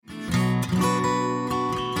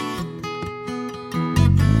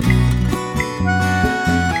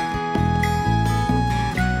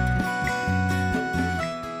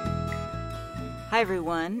Hi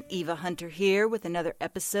everyone, Eva Hunter here with another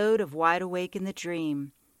episode of Wide Awake in the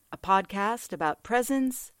Dream, a podcast about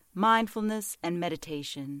presence, mindfulness, and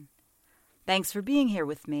meditation. Thanks for being here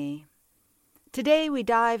with me. Today we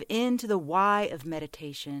dive into the why of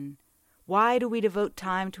meditation. Why do we devote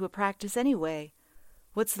time to a practice anyway?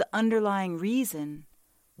 What's the underlying reason?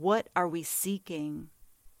 What are we seeking?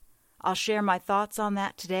 I'll share my thoughts on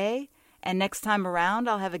that today, and next time around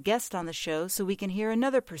I'll have a guest on the show so we can hear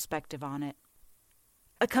another perspective on it.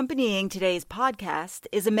 Accompanying today's podcast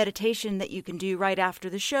is a meditation that you can do right after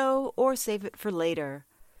the show or save it for later.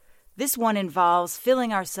 This one involves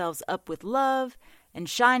filling ourselves up with love and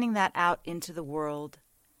shining that out into the world.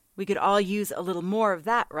 We could all use a little more of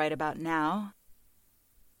that right about now.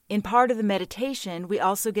 In part of the meditation, we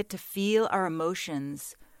also get to feel our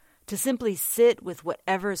emotions, to simply sit with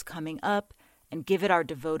whatever's coming up and give it our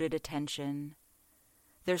devoted attention.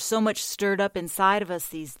 There's so much stirred up inside of us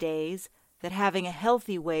these days that having a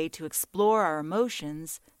healthy way to explore our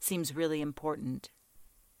emotions seems really important.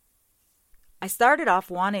 I started off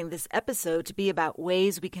wanting this episode to be about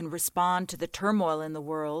ways we can respond to the turmoil in the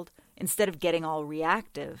world instead of getting all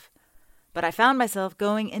reactive. But I found myself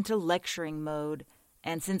going into lecturing mode,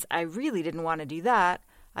 and since I really didn't want to do that,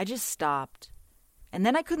 I just stopped. And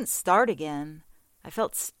then I couldn't start again. I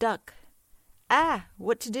felt stuck.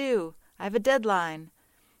 What to do? I have a deadline.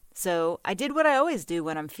 So I did what I always do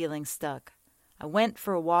when I'm feeling stuck. I went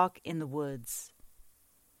for a walk in the woods.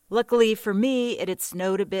 Luckily for me, it had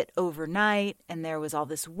snowed a bit overnight, and there was all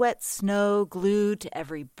this wet snow glued to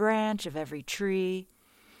every branch of every tree.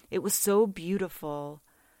 It was so beautiful.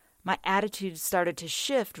 My attitude started to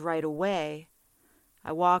shift right away.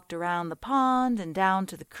 I walked around the pond and down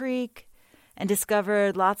to the creek and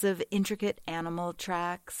discovered lots of intricate animal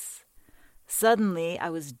tracks. Suddenly, I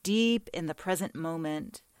was deep in the present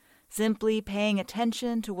moment, simply paying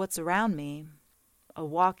attention to what's around me, a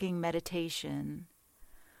walking meditation,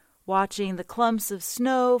 watching the clumps of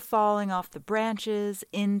snow falling off the branches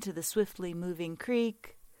into the swiftly moving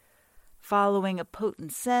creek, following a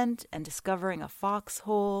potent scent and discovering a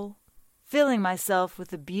foxhole, filling myself with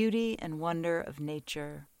the beauty and wonder of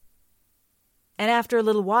nature. And after a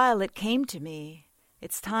little while it came to me.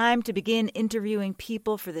 It's time to begin interviewing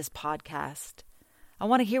people for this podcast. I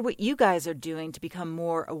want to hear what you guys are doing to become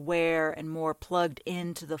more aware and more plugged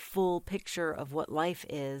into the full picture of what life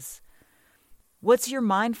is. What's your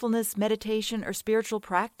mindfulness, meditation, or spiritual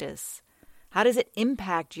practice? How does it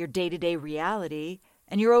impact your day-to-day reality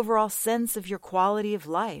and your overall sense of your quality of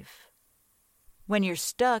life? When you're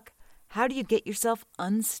stuck, how do you get yourself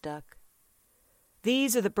unstuck?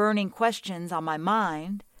 These are the burning questions on my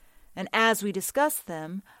mind, and as we discuss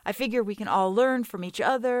them, I figure we can all learn from each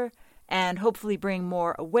other and hopefully bring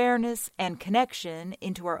more awareness and connection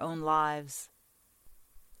into our own lives.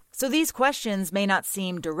 So these questions may not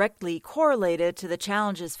seem directly correlated to the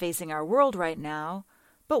challenges facing our world right now,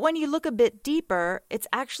 but when you look a bit deeper, it's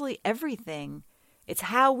actually everything. It's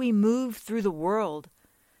how we move through the world.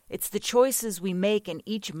 It's the choices we make in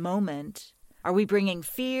each moment. Are we bringing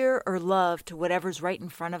fear or love to whatever's right in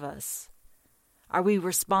front of us? Are we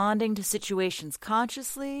responding to situations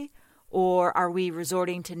consciously, or are we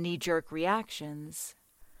resorting to knee-jerk reactions?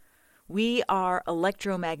 We are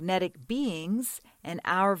electromagnetic beings, and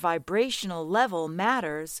our vibrational level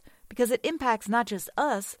matters because it impacts not just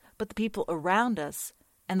us, but the people around us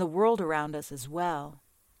and the world around us as well.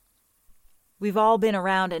 We've all been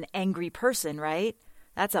around an angry person, right?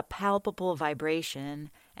 That's a palpable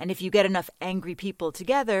vibration, and if you get enough angry people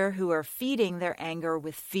together who are feeding their anger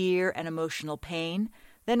with fear and emotional pain,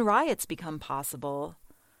 then riots become possible.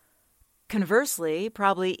 Conversely,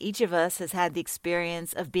 probably each of us has had the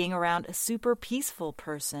experience of being around a super peaceful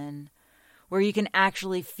person, where you can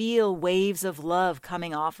actually feel waves of love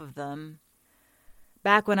coming off of them.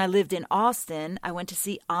 Back when I lived in Austin, I went to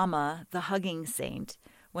see Amma, the hugging saint,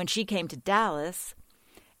 when she came to Dallas,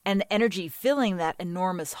 and the energy filling that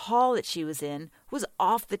enormous hall that she was in was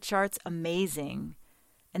off the charts amazing.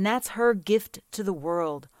 And that's her gift to the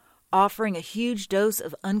world, offering a huge dose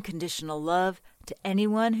of unconditional love to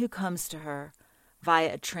anyone who comes to her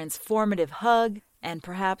via a transformative hug and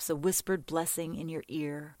perhaps a whispered blessing in your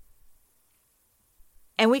ear.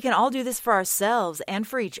 And we can all do this for ourselves and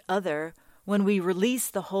for each other when we release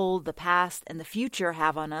the hold the past and the future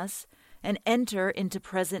have on us and enter into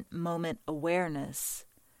present moment awareness.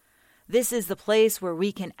 This is the place where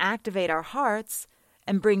we can activate our hearts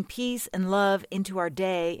and bring peace and love into our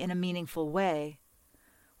day in a meaningful way,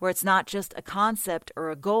 where it's not just a concept or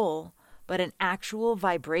a goal, but an actual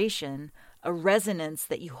vibration, a resonance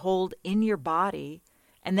that you hold in your body,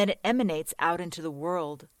 and then it emanates out into the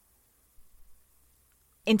world.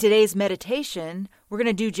 In today's meditation, we're going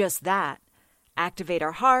to do just that. Activate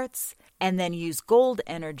our hearts and then use gold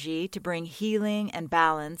energy to bring healing and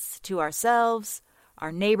balance to ourselves,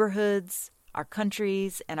 our neighborhoods, our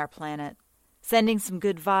countries, and our planet. Sending some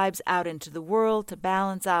good vibes out into the world to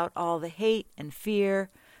balance out all the hate and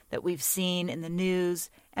fear that we've seen in the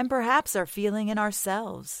news and perhaps are feeling in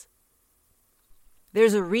ourselves.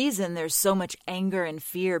 There's a reason there's so much anger and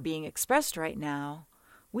fear being expressed right now.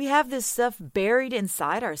 We have this stuff buried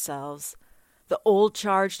inside ourselves. The old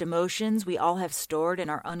charged emotions we all have stored in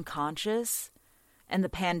our unconscious, and the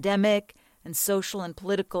pandemic and social and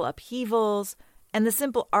political upheavals and the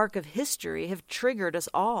simple arc of history have triggered us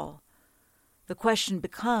all. The question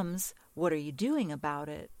becomes, what are you doing about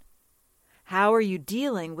it? How are you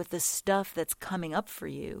dealing with the stuff that's coming up for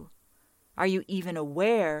you? Are you even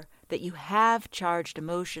aware that you have charged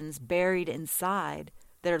emotions buried inside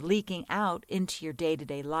that are leaking out into your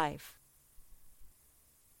day-to-day life?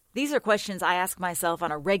 These are questions I ask myself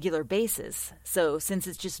on a regular basis, so since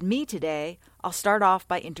it's just me today, I'll start off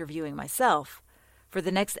by interviewing myself. For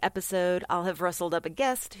the next episode, I'll have rustled up a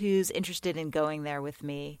guest who's interested in going there with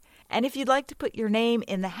me. And if you'd like to put your name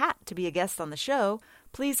in the hat to be a guest on the show,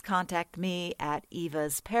 please contact me at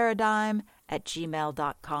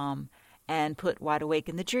evasparadigm@gmail.com and put Wide Awake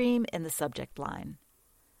in the Dream in the subject line.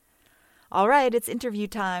 All right, it's interview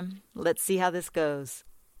time. Let's see how this goes.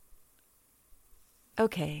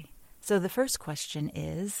 Okay, so the first question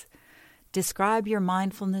is, describe your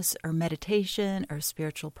mindfulness or meditation or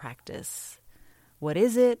spiritual practice. What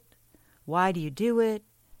is it? Why do you do it?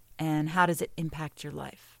 And how does it impact your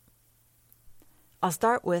life? I'll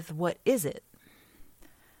start with what is it?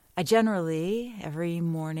 I generally, every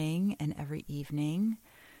morning and every evening,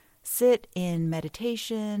 sit in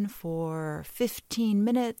meditation for 15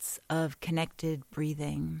 minutes of connected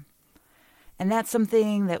breathing. And that's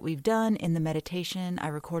something that we've done in the meditation I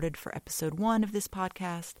recorded for episode 1 of this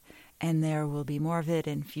podcast, and there will be more of it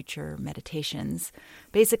in future meditations.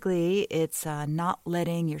 Basically, it's not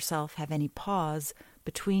letting yourself have any pause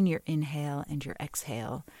between your inhale and your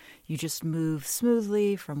exhale. You just move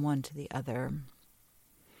smoothly from one to the other.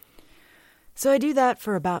 So I do that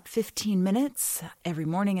for about 15 minutes every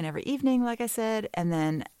morning and every evening, like I said, and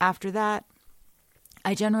then after that,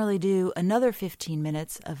 I generally do another 15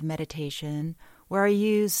 minutes of meditation where I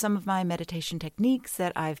use some of my meditation techniques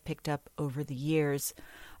that I've picked up over the years,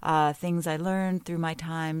 things I learned through my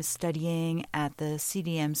time studying at the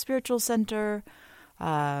CDM Spiritual Center,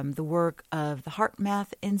 the work of the Heart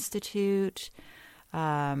Math Institute.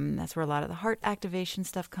 That's where a lot of the heart activation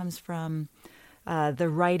stuff comes from. The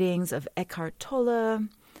writings of Eckhart Tolle,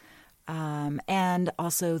 and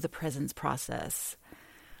also the presence process.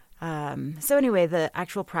 So anyway, the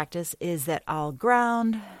actual practice is that I'll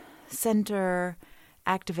ground, center,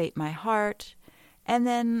 activate my heart, and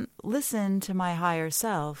then listen to my higher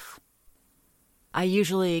self. I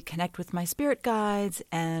usually connect with my spirit guides,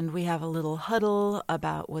 and we have a little huddle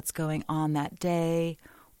about what's going on that day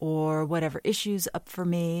or whatever issue's up for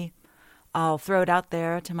me. I'll throw it out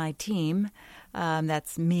there to my team.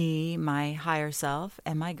 That's me, my higher self,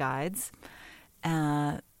 and my guides.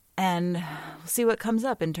 And we'll see what comes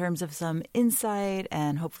up in terms of some insight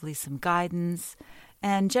and hopefully some guidance.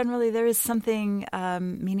 And generally there is something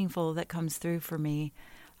meaningful that comes through for me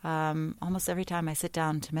almost every time I sit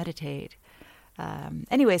down to meditate.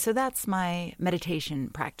 Anyway, so that's my meditation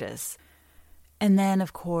practice. And then,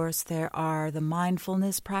 of course, there are the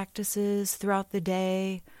mindfulness practices throughout the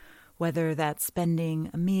day, whether that's spending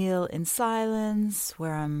a meal in silence,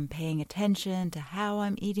 where I'm paying attention to how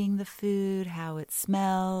I'm eating the food, how it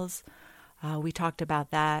smells. We talked about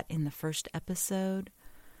that in the first episode.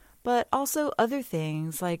 But also other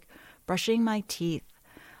things like brushing my teeth,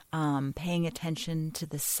 paying attention to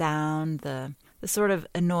the sound, the sort of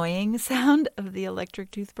annoying sound of the electric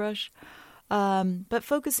toothbrush, but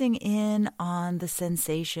focusing in on the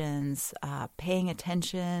sensations, paying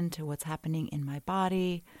attention to what's happening in my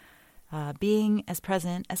body, being as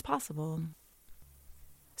present as possible.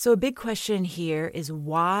 So a big question here is,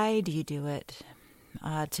 why do you do it?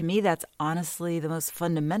 To me, that's honestly the most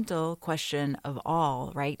fundamental question of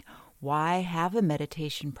all, right? Why have a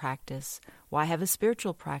meditation practice? Why have a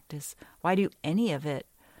spiritual practice? Why do any of it?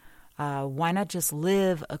 Why not just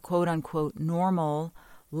live a quote-unquote normal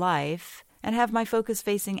life and have my focus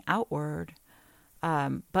facing outward?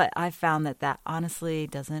 But I've found that honestly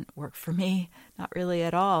doesn't work for me, not really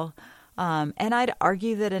at all. And I'd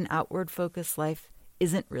argue that an outward-focused life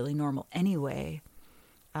isn't really normal anyway.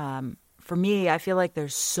 For me, I feel like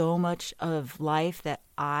there's so much of life that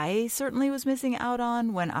I certainly was missing out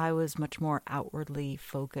on when I was much more outwardly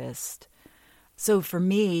focused. So for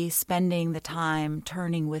me, spending the time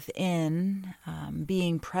turning within,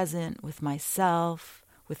 being present with myself,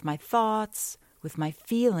 with my thoughts, with my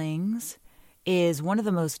feelings, is one of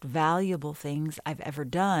the most valuable things I've ever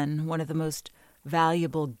done. One of the most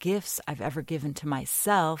valuable gifts I've ever given to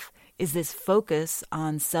myself is this focus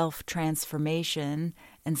on self-transformation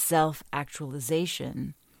and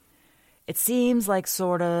self-actualization. It seems like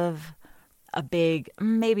sort of a big,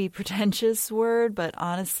 maybe pretentious word, but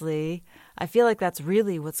honestly, I feel like that's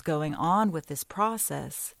really what's going on with this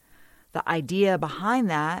process. The idea behind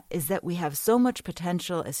that is that we have so much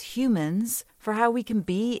potential as humans for how we can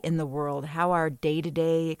be in the world, how our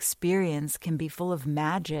day-to-day experience can be full of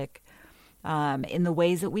magic in the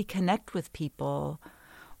ways that we connect with people,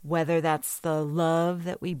 whether that's the love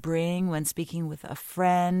that we bring when speaking with a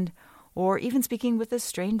friend or even speaking with a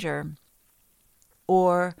stranger,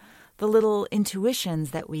 or the little intuitions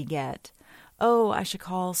that we get. Oh, I should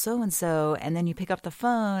call so-and-so, and then you pick up the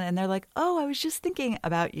phone and they're like, oh, I was just thinking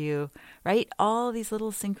about you, right? All these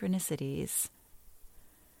little synchronicities.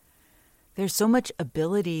 There's so much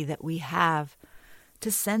ability that we have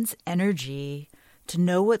to sense energy, to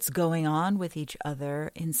know what's going on with each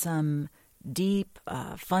other in some deep,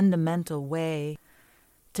 fundamental way,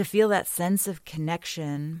 to feel that sense of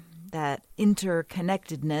connection, that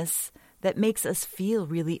interconnectedness that makes us feel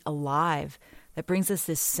really alive, that brings us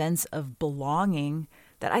this sense of belonging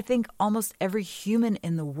that I think almost every human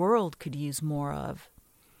in the world could use more of.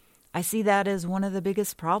 I see that as one of the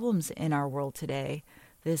biggest problems in our world today,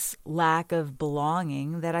 this lack of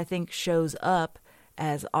belonging that I think shows up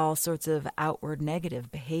as all sorts of outward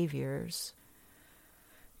negative behaviors.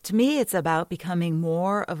 To me, it's about becoming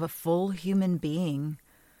more of a full human being,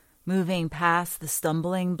 moving past the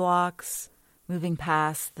stumbling blocks, moving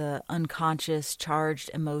past the unconscious charged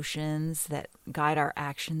emotions that guide our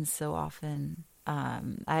actions so often.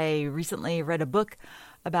 I recently read a book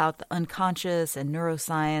about the unconscious and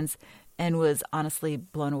neuroscience and was honestly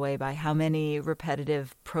blown away by how many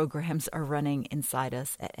repetitive programs are running inside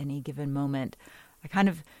us at any given moment. I kind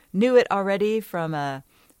of knew it already from a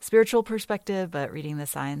spiritual perspective, but reading the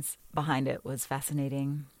science behind it was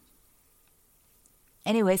fascinating.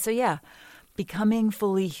 Anyway, so yeah, becoming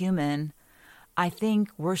fully human, I think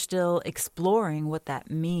we're still exploring what that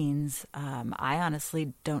means. I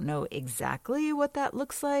honestly don't know exactly what that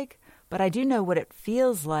looks like, but I do know what it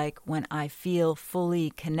feels like when I feel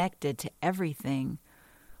fully connected to everything,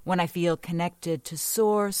 when I feel connected to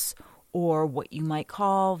source, or what you might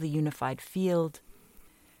call the unified field.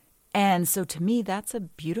 And so to me, that's a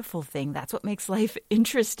beautiful thing. That's what makes life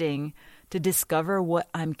interesting, to discover what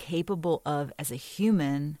I'm capable of as a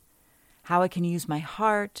human, how I can use my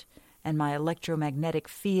heart and my electromagnetic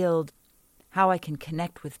field, how I can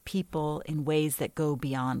connect with people in ways that go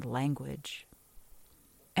beyond language.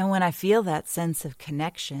 And when I feel that sense of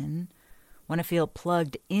connection, when I feel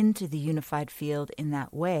plugged into the unified field in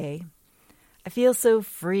that way, I feel so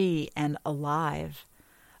free and alive.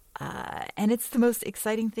 And it's the most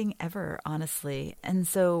exciting thing ever, honestly. And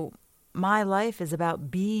so my life is about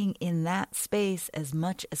being in that space as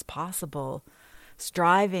much as possible,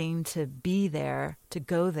 striving to be there, to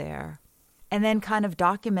go there, and then kind of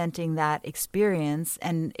documenting that experience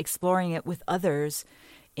and exploring it with others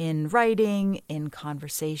in writing, in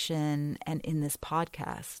conversation, and in this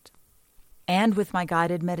podcast. And with my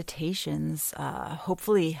guided meditations,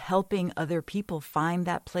 hopefully helping other people find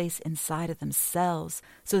that place inside of themselves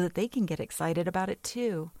so that they can get excited about it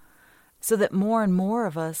too. So that more and more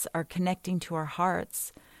of us are connecting to our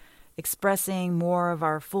hearts, expressing more of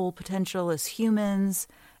our full potential as humans,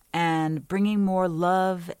 and bringing more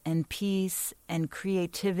love and peace and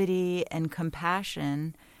creativity and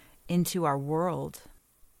compassion into our world.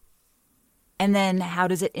 And then how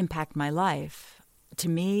does it impact my life? To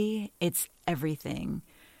me, it's everything.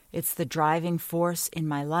 It's the driving force in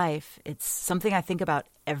my life. It's something I think about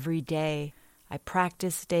every day. I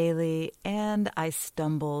practice daily and I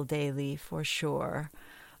stumble daily for sure.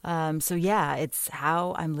 So yeah, it's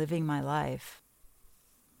how I'm living my life.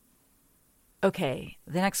 Okay,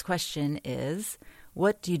 the next question is,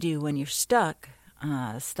 what do you do when you're stuck?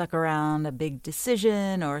 Stuck around a big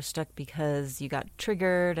decision, or stuck because you got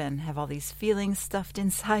triggered and have all these feelings stuffed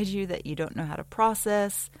inside you that you don't know how to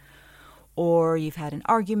process, or you've had an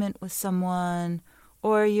argument with someone,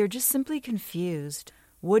 or you're just simply confused.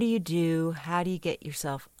 What do you do? How do you get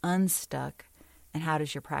yourself unstuck? And how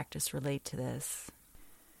does your practice relate to this?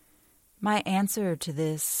 My answer to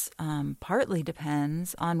this partly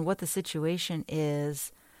depends on what the situation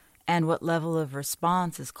is and what level of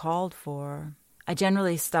response is called for. I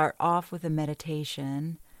generally start off with a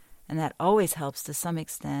meditation, And that always helps to some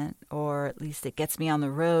extent, or at least it gets me on the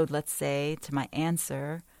road, let's say, to my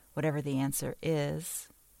answer, whatever the answer is.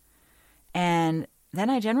 And then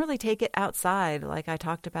I generally take it outside, like I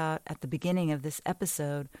talked about at the beginning of this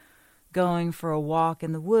episode, going for a walk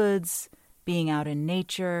in the woods, being out in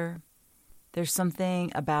nature. There's something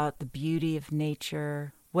about the beauty of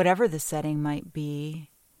nature, whatever the setting might be.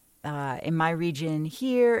 In my region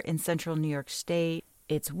here in central New York State,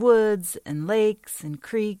 it's woods and lakes and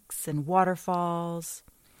creeks and waterfalls,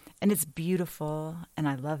 and it's beautiful, and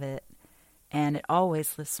I love it, and it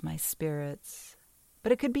always lifts my spirits.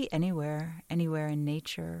 But it could be anywhere in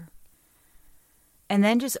nature. And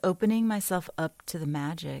then just opening myself up to the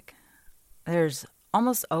magic. There's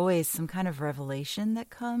almost always some kind of revelation that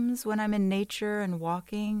comes when I'm in nature and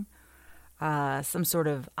walking, some sort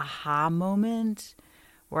of aha moment,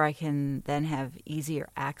 where I can then have easier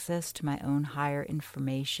access to my own higher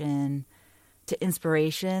information, to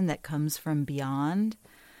inspiration that comes from beyond.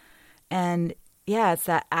 And yeah, it's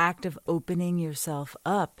that act of opening yourself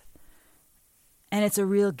up. And it's a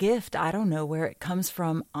real gift. I don't know where it comes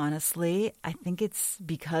from, honestly. I think it's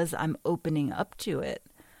because I'm opening up to it.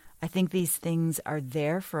 I think these things are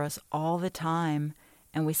there for us all the time,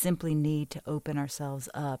 and we simply need to open ourselves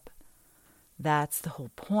up. That's the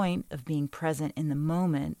whole point of being present in the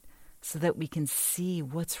moment, so that we can see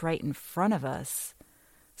what's right in front of us,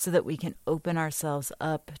 so that we can open ourselves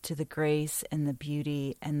up to the grace and the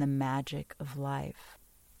beauty and the magic of life.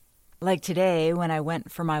 Like today, when I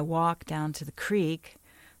went for my walk down to the creek,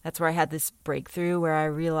 that's where I had this breakthrough where I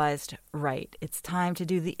realized, right, it's time to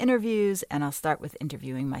do the interviews, and I'll start with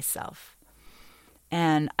interviewing myself.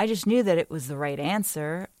 And I just knew that it was the right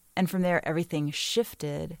answer, and from there everything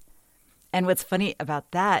shifted. And what's funny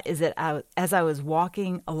about that is that as I was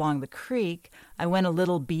walking along the creek, I went a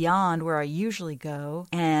little beyond where I usually go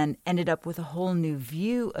and ended up with a whole new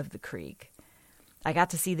view of the creek. I got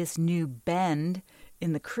to see this new bend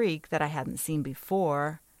in the creek that I hadn't seen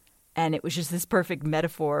before, and it was just this perfect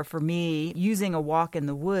metaphor for me using a walk in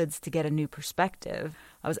the woods to get a new perspective.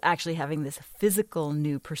 I was actually having this physical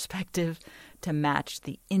new perspective to match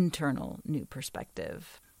the internal new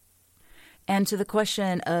perspective. And to the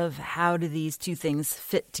question of how do these two things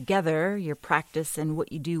fit together, your practice and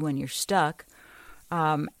what you do when you're stuck,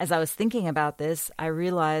 as I was thinking about this, I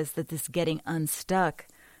realized that this getting unstuck,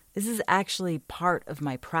 this is actually part of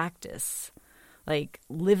my practice. Like,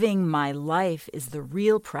 living my life is the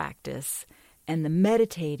real practice, and the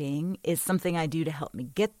meditating is something I do to help me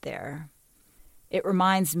get there. It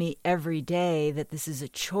reminds me every day that this is a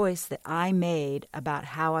choice that I made about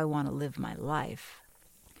how I want to live my life.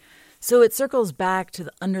 So it circles back to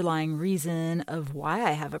the underlying reason of why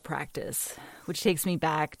I have a practice, which takes me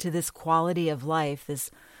back to this quality of life, this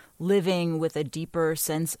living with a deeper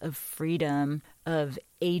sense of freedom, of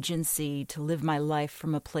agency to live my life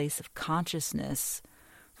from a place of consciousness,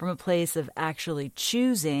 from a place of actually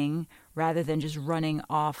choosing rather than just running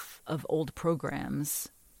off of old programs.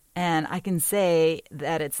 And I can say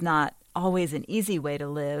that it's not always an easy way to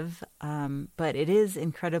live, but it is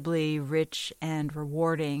incredibly rich and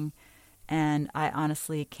rewarding, and I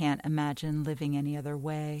honestly can't imagine living any other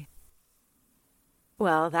way.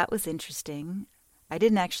 Well, that was interesting. I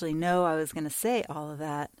didn't actually know I was going to say all of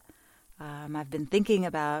that. I've been thinking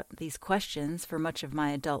about these questions for much of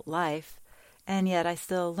my adult life, and yet I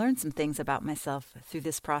still learned some things about myself through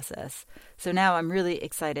this process. So now I'm really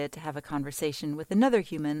excited to have a conversation with another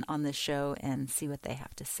human on this show and see what they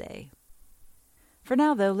have to say. For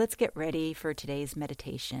now, though, let's get ready for today's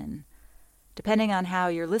meditation. Depending on how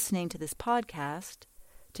you're listening to this podcast,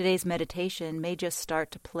 today's meditation may just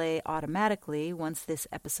start to play automatically once this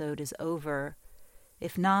episode is over.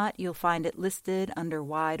 If not, you'll find it listed under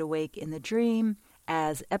Wide Awake in the Dream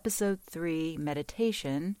as Episode 3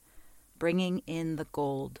 Meditation, Bringing in the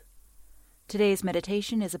Gold. Today's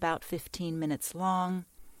meditation is about 15 minutes long.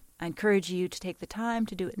 I encourage you to take the time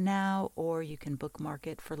to do it now, or you can bookmark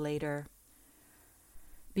it for later.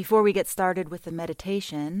 Before we get started with the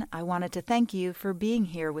meditation, I wanted to thank you for being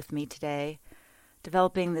here with me today.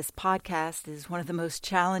 Developing this podcast is one of the most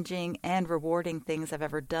challenging and rewarding things I've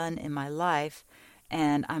ever done in my life,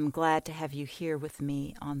 and I'm glad to have you here with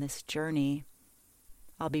me on this journey.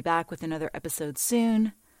 I'll be back with another episode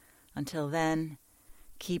soon. Until then,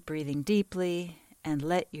 keep breathing deeply and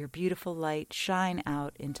let your beautiful light shine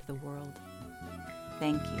out into the world.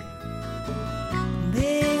 Thank you.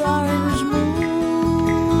 Big orange moon.